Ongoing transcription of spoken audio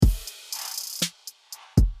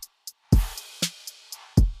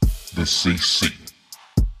The CC.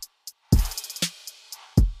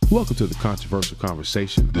 Welcome to the Controversial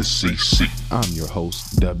Conversation. The CC. I'm your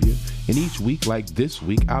host, W, and each week, like this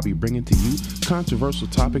week, I'll be bringing to you controversial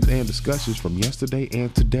topics and discussions from yesterday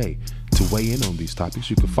and today. To weigh in on these topics,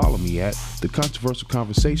 you can follow me at The Controversial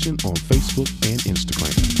Conversation on Facebook and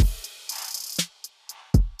Instagram.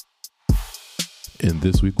 And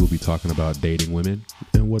this week, we'll be talking about dating women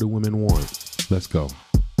and what do women want. Let's go.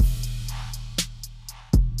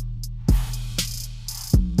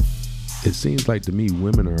 It seems like to me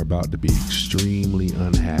women are about to be extremely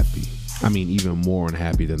unhappy. I mean, even more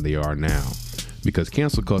unhappy than they are now, because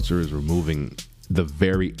cancel culture is removing the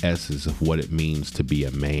very essence of what it means to be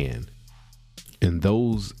a man. And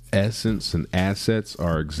those essence and assets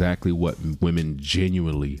are exactly what women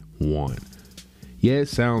genuinely want. Yeah, it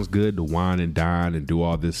sounds good to wine and dine and do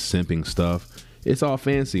all this simping stuff. It's all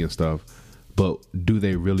fancy and stuff, but do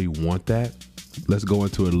they really want that? Let's go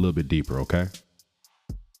into it a little bit deeper, okay?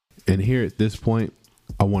 And here at this point,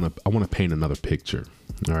 I want to paint another picture.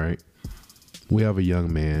 All right. We have a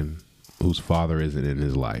young man whose father isn't in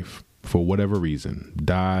his life for whatever reason,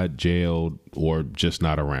 died, jailed, or just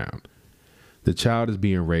not around. The child is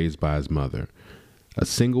being raised by his mother, a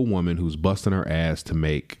single woman who's busting her ass to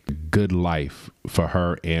make a good life for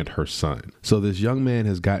her and her son. So this young man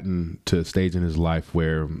has gotten to a stage in his life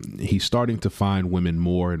where he's starting to find women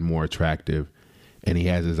more and more attractive, and he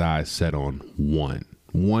has his eyes set on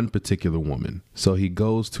one particular woman. So he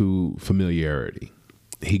goes to familiarity.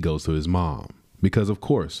 He goes to his mom because, of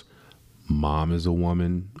course, mom is a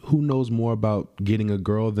woman who knows more about getting a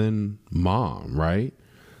girl than mom, right?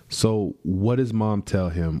 So what does mom tell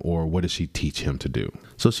him, or what does she teach him to do?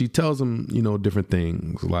 So she tells him, different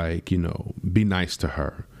things like, be nice to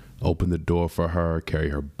her, open the door for her, carry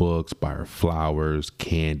her books, buy her flowers,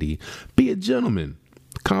 candy, be a gentleman.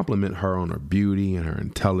 Compliment her on her beauty and her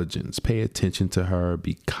intelligence. Pay attention to her.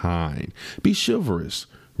 Be kind. Be chivalrous.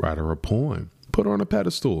 Write her a poem. Put her on a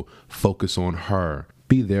pedestal. Focus on her.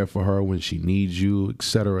 Be there for her when she needs you,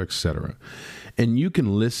 etc., etc. And you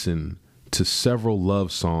can listen to several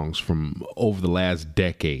love songs from over the last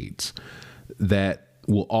decades that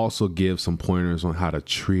will also give some pointers on how to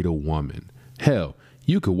treat a woman. Hell,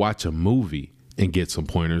 you could watch a movie and get some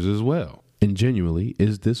pointers as well. And genuinely,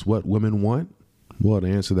 is this what women want? Well, to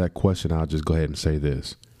answer that question, I'll just go ahead and say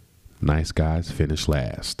this. Nice guys finish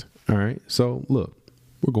last. All right. So look,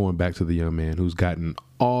 we're going back to the young man who's gotten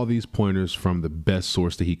all these pointers from the best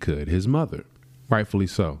source that he could, his mother, rightfully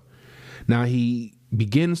so. Now he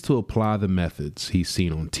begins to apply the methods he's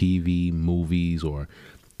seen on TV, movies, or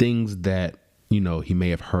things that, he may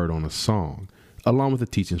have heard on a song, along with the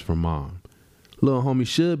teachings from mom. Little homie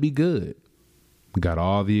should be good. Got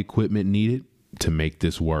all the equipment needed to make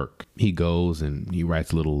this work. He goes and he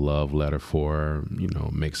writes a little love letter for her,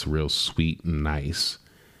 makes real sweet and nice.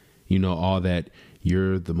 All that,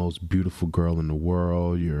 you're the most beautiful girl in the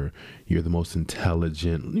world. You're the most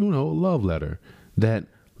intelligent, love letter. That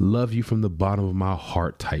love you from the bottom of my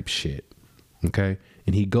heart type shit. Okay.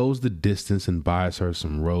 And he goes the distance and buys her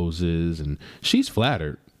some roses, and she's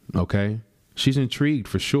flattered. Okay. She's intrigued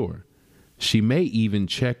for sure. She may even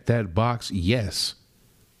check that box. Yes.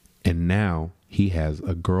 And now he has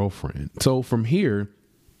a girlfriend. So from here,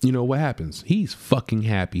 what happens? He's fucking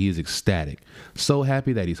happy. He's ecstatic. So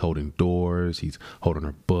happy that he's holding doors. He's holding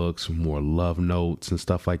her books, more love notes and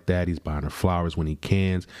stuff like that. He's buying her flowers when he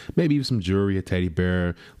can. Maybe even some jewelry, a teddy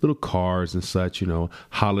bear, little cars and such.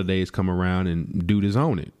 Holidays come around and dude is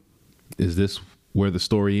on it. Is this where the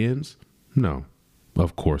story ends? No,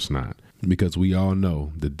 of course not. Because we all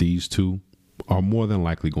know that these two are more than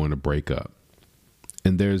likely going to break up.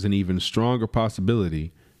 And there's an even stronger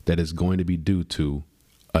possibility that it's going to be due to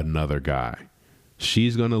another guy.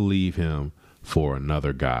 She's going to leave him for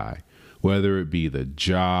another guy, whether it be the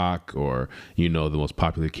jock or, the most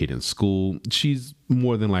popular kid in school. She's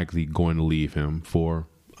more than likely going to leave him for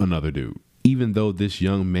another dude. Even though this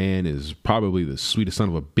young man is probably the sweetest son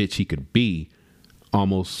of a bitch he could be,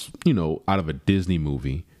 almost, out of a Disney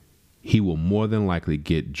movie, he will more than likely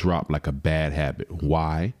get dropped like a bad habit.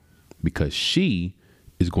 Why? Because she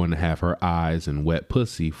is going to have her eyes and wet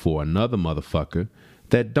pussy for another motherfucker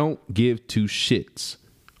that don't give two shits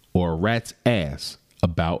or a rat's ass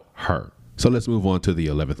about her. So let's move on to the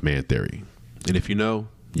 11th man theory. And if you know,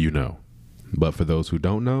 you know. But for those who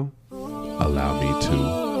don't know, allow me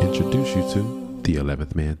to introduce you to the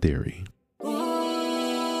 11th man theory.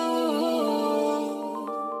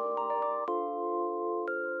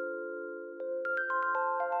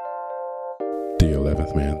 The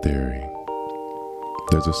 11th man theory.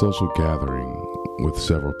 There's a social gathering with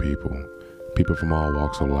several people. People from all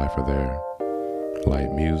walks of life are there.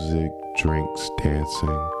 Light music, drinks, dancing,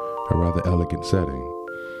 a rather elegant setting.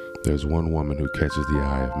 There's one woman who catches the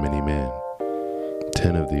eye of many men.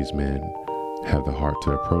 10 of these men have the heart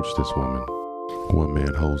to approach this woman. One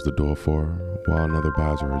man holds the door for her, while another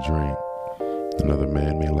buys her a drink. Another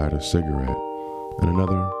man may light her a cigarette, and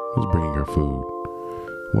another is bringing her food.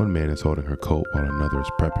 One man is holding her coat while another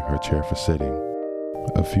is prepping her chair for sitting.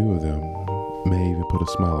 A few of them may even put a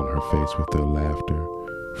smile on her face with their laughter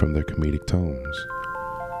from their comedic tones.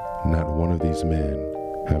 Not one of these men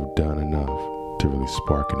have done enough to really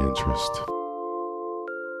spark an interest.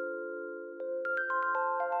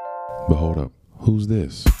 But hold up, who's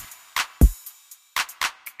this?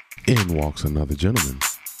 In walks another gentleman.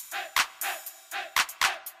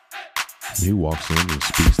 He walks in and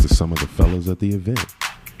speaks to some of the fellas at the event.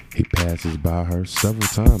 He passes by her several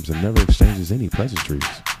times and never exchanges any pleasantries.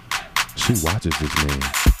 She watches this man.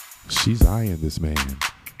 She's eyeing this man.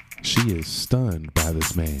 She is stunned by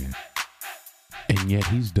this man. And yet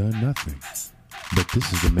he's done nothing. But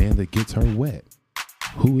this is the man that gets her wet.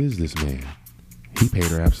 Who is this man? He paid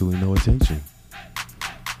her absolutely no attention.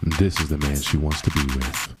 This is the man she wants to be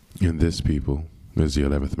with. And this, people, is the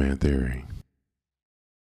 11th man theory.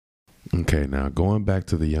 Okay, now going back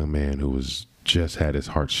to the young man who was just had his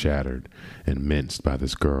heart shattered and minced by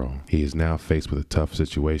this girl. He is now faced with a tough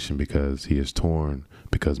situation because he is torn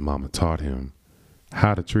because mama taught him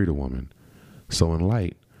how to treat a woman. So in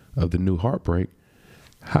light of the new heartbreak,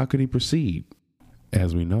 how could he proceed?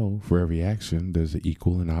 As we know, for every action, there's an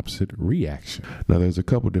equal and opposite reaction. Now, there's a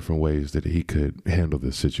couple different ways that he could handle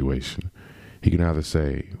this situation. He can either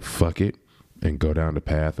say, fuck it, and go down the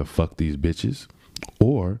path of fuck these bitches,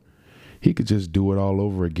 or he could just do it all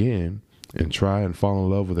over again and try and fall in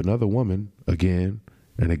love with another woman again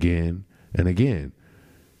and again and again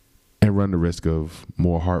and run the risk of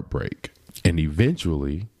more heartbreak. And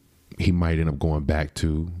eventually, he might end up going back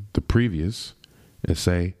to the previous and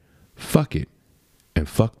say, fuck it. And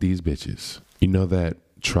fuck these bitches. You know that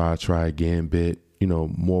try again bit? You know,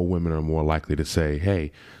 more women are more likely to say,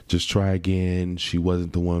 hey, just try again. She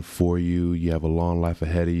wasn't the one for you. You have a long life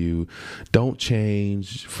ahead of you. Don't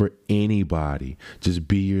change for anybody. Just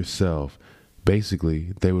be yourself.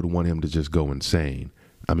 Basically, they would want him to just go insane.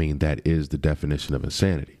 I mean, that is the definition of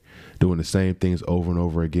insanity. Doing the same things over and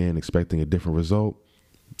over again, expecting a different result.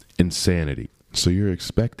 Insanity. So you're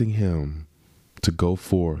expecting him to go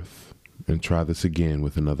forth and try this again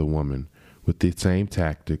with another woman with the same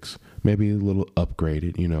tactics, maybe a little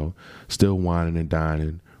upgraded, you know, still whining and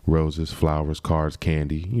dining, roses, flowers, cards,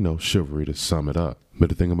 candy, you know, chivalry to sum it up. But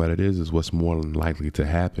the thing about it is what's more than likely to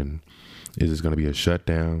happen is it's going to be a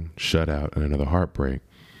shutdown, shutout, and another heartbreak.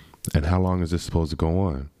 And how long is this supposed to go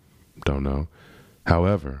on? Don't know.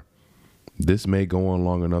 However, this may go on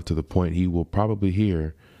long enough to the point he will probably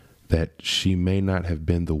hear that she may not have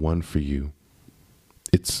been the one for you.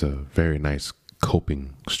 It's a very nice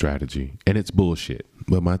coping strategy, and it's bullshit.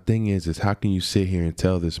 But my thing is how can you sit here and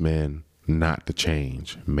tell this man not to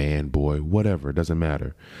change? Man, boy, whatever, it doesn't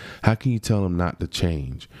matter. How can you tell him not to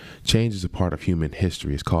change? Change is a part of human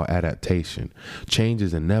history. It's called adaptation. Change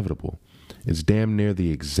is inevitable. It's damn near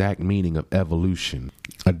the exact meaning of evolution.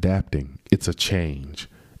 Adapting, it's a change.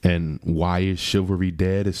 And why is chivalry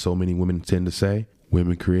dead, as so many women tend to say?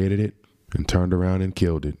 Women created it and turned around and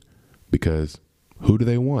killed it because who do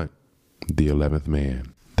they want? The 11th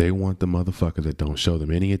man. They want the motherfucker that don't show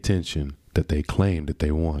them any attention that they claim that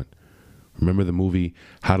they want. Remember the movie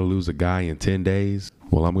How to Lose a Guy in 10 Days?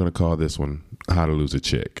 Well, I'm going to call this one How to Lose a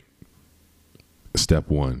Chick. Step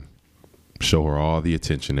 1. Show her all the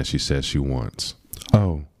attention that she says she wants.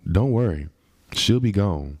 Oh, don't worry. She'll be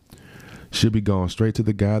gone. She'll be gone straight to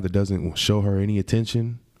the guy that doesn't show her any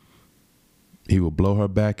attention. He will blow her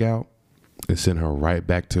back out and send her right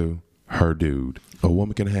back to her dude. A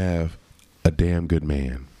woman can have a damn good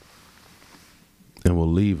man and will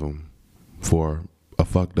leave him for a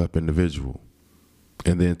fucked up individual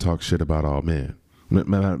and then talk shit about all men.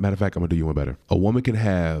 Matter of fact, I'm gonna do you one better. A woman can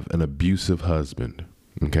have an abusive husband,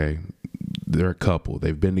 okay? They're a couple.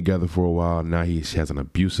 They've been together for a while. Now she has an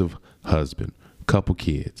abusive husband, couple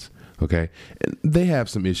kids, okay? And they have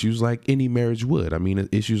some issues like any marriage would. I mean,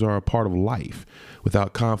 issues are a part of life.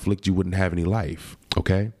 Without conflict, you wouldn't have any life,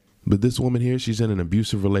 okay? But this woman here, she's in an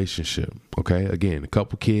abusive relationship, okay? Again, a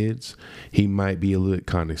couple kids. He might be a little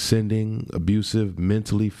condescending, abusive,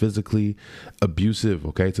 mentally, physically abusive,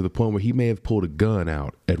 okay? To the point where he may have pulled a gun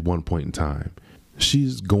out at one point in time.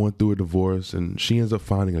 She's going through a divorce and she ends up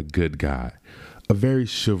finding a good guy, a very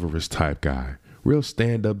chivalrous type guy, real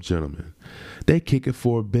stand-up gentleman. They kick it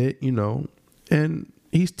for a bit, you know, and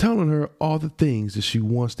He's telling her all the things that she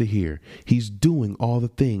wants to hear. He's doing all the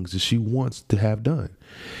things that she wants to have done.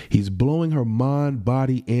 He's blowing her mind,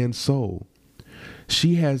 body, and soul.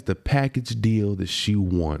 She has the package deal that she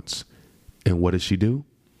wants. And what does she do?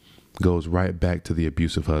 Goes right back to the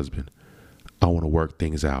abusive husband. I want to work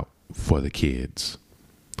things out for the kids.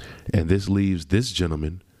 And this leaves this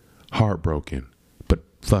gentleman heartbroken. But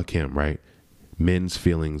fuck him, right? Men's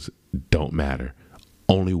feelings don't matter.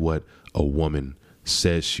 Only what a woman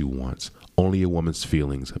says she wants. Only a woman's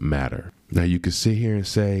feelings matter. Now you could sit here and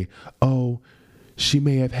say, oh, she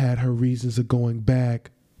may have had her reasons of going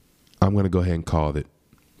back. I'm going to go ahead and call it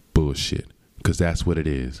bullshit, because that's what it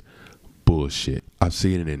is. Bullshit. I've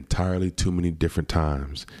seen it entirely too many different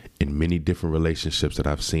times in many different relationships that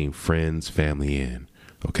I've seen friends, family in.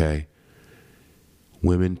 Okay?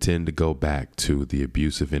 Women tend to go back to the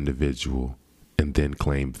abusive individual and then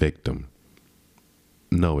claim victim.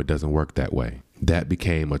 No, it doesn't work that way. That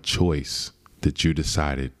became a choice that you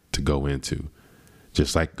decided to go into.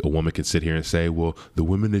 Just like a woman can sit here and say, well, the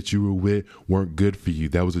women that you were with weren't good for you.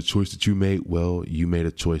 That was a choice that you made. Well, you made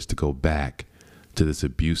a choice to go back to this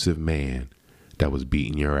abusive man that was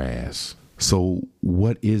beating your ass. So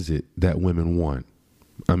what is it that women want?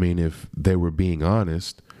 I mean, if they were being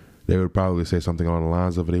honest, they would probably say something along the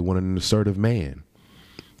lines of they want an assertive man,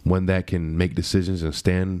 one that can make decisions and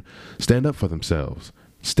stand up for themselves,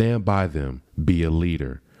 stand by them, be a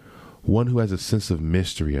leader, one who has a sense of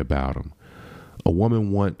mystery about them. A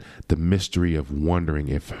woman want the mystery of wondering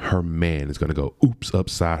if her man is going to go oops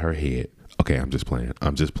upside her head. Okay, I'm just playing.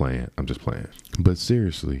 But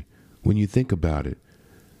seriously, when you think about it,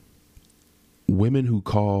 women who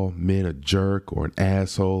call men a jerk or an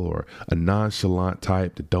asshole or a nonchalant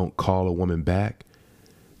type that don't call a woman back,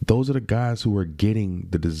 those are the guys who are getting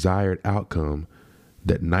the desired outcome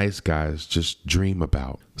that nice guys just dream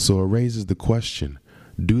about. So it raises the question,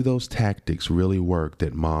 do those tactics really work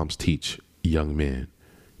that moms teach young men?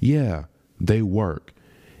 Yeah, they work.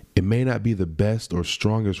 It may not be the best or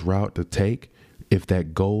strongest route to take if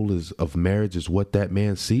that goal of marriage is what that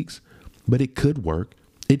man seeks, but it could work.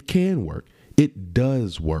 It can work. It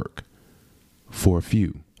does work for a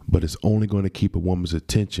few, but it's only going to keep a woman's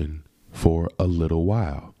attention for a little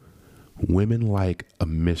while. Women like a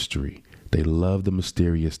mystery. They love the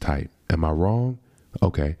mysterious type. Am I wrong?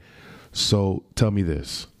 Okay. So tell me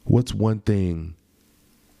this. What's one thing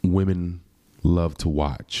women love to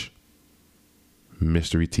watch?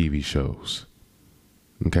 Mystery TV shows.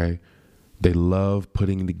 Okay? They love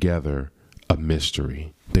putting together a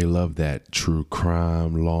mystery. They love that true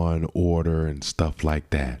crime, Law and Order, and stuff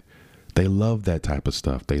like that. They love that type of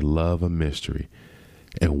stuff. They love a mystery.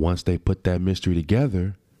 And once they put that mystery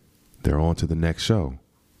together, they're on to the next show.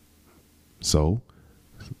 So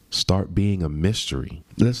start being a mystery.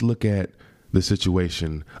 Let's look at the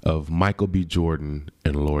situation of Michael B. Jordan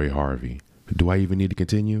and Lori Harvey. Do I even need to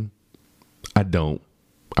continue? I don't.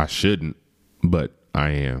 I shouldn't, but I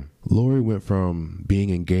am. Lori went from being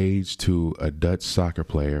engaged to a Dutch soccer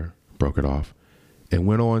player, broke it off, and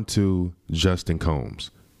went on to Justin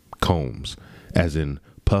Combs. Combs, as in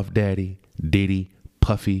Puff Daddy, Diddy,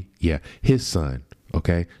 Puffy, yeah, his son,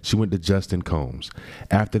 okay? She went to Justin Combs.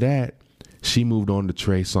 After that, she moved on to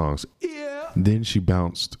Trey Songz. Yeah. Then she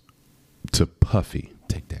bounced to Puffy.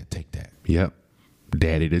 Take that. Yep.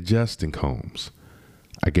 Daddy to Justin Combs.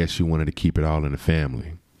 I guess she wanted to keep it all in the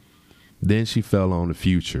family. Then she fell on the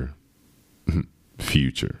Future.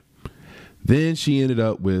 Future. Then she ended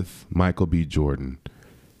up with Michael B. Jordan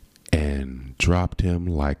and dropped him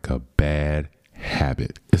like a bad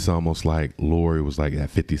habit. It's almost like Lori was like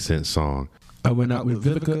that 50 Cent song. I went out with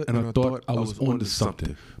Vivica and I thought I was onto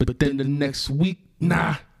something. But then the next week,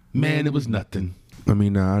 nah, man, it was nothing. I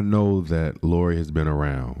mean, now I know that Lori has been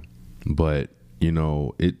around, but you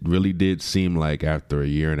know, it really did seem like after a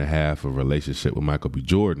year and a half of relationship with Michael B.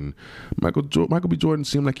 Jordan, Michael B. Jordan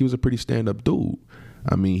seemed like he was a pretty stand-up dude.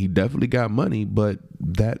 I mean, he definitely got money, but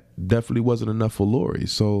that definitely wasn't enough for Lori.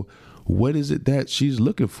 So what is it that she's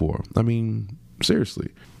looking for? I mean, seriously.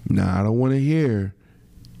 Now, I don't want to hear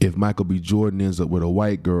if Michael B. Jordan ends up with a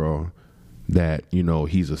white girl that, you know,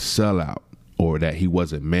 he's a sellout or that he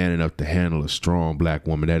wasn't man enough to handle a strong black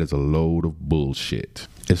woman. That is a load of bullshit.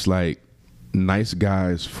 It's like, nice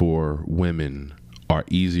guys for women are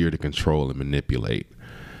easier to control and manipulate.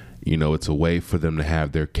 You know, it's a way for them to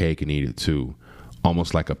have their cake and eat it too,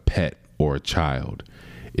 almost like a pet or a child.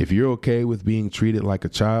 If you're okay with being treated like a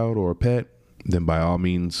child or a pet, then by all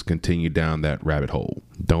means continue down that rabbit hole.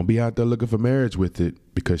 Don't be out there looking for marriage with it,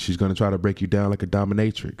 because she's going to try to break you down like a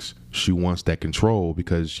dominatrix. She wants that control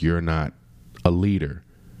because you're not a leader.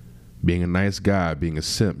 Being a nice guy, being a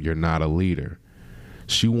simp, you're not a leader.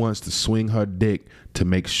 She wants to swing her dick to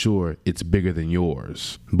make sure it's bigger than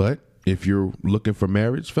yours. But if you're looking for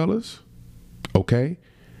marriage, fellas, okay,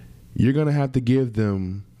 you're going to have to give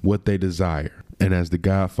them what they desire. And as the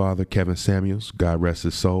Godfather, Kevin Samuels, God rest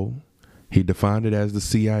his soul, he defined it as the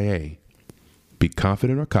CIA. Be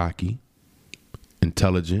confident or cocky,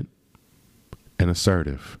 intelligent, and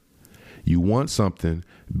assertive. You want something,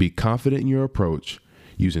 be confident in your approach,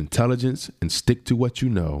 use intelligence and stick to what you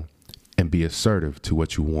know, and be assertive to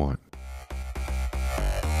what you want.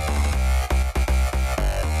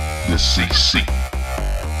 The CC.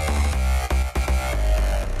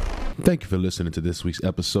 Thank you for listening to this week's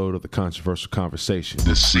episode of The Controversial Conversation.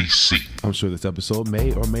 The CC. I'm sure this episode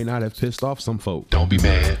may or may not have pissed off some folk. Don't be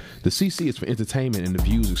mad. The CC is for entertainment, and the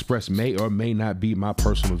views expressed may or may not be my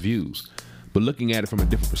personal views. But looking at it from a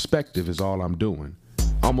different perspective is all I'm doing.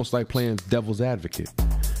 Almost like playing devil's advocate.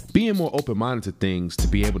 Being more open-minded to things to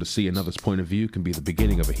be able to see another's point of view can be the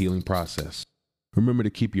beginning of a healing process. Remember to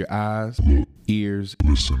keep your eyes, ears,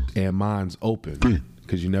 and minds open,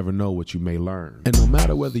 because you never know what you may learn. And no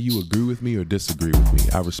matter whether you agree with me or disagree with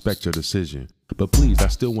me, I respect your decision. But please, I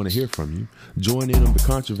still want to hear from you. Join in on the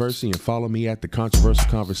controversy and follow me at The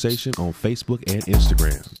Controversial Conversation on Facebook and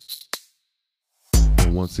Instagram.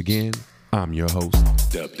 And once again, I'm your host.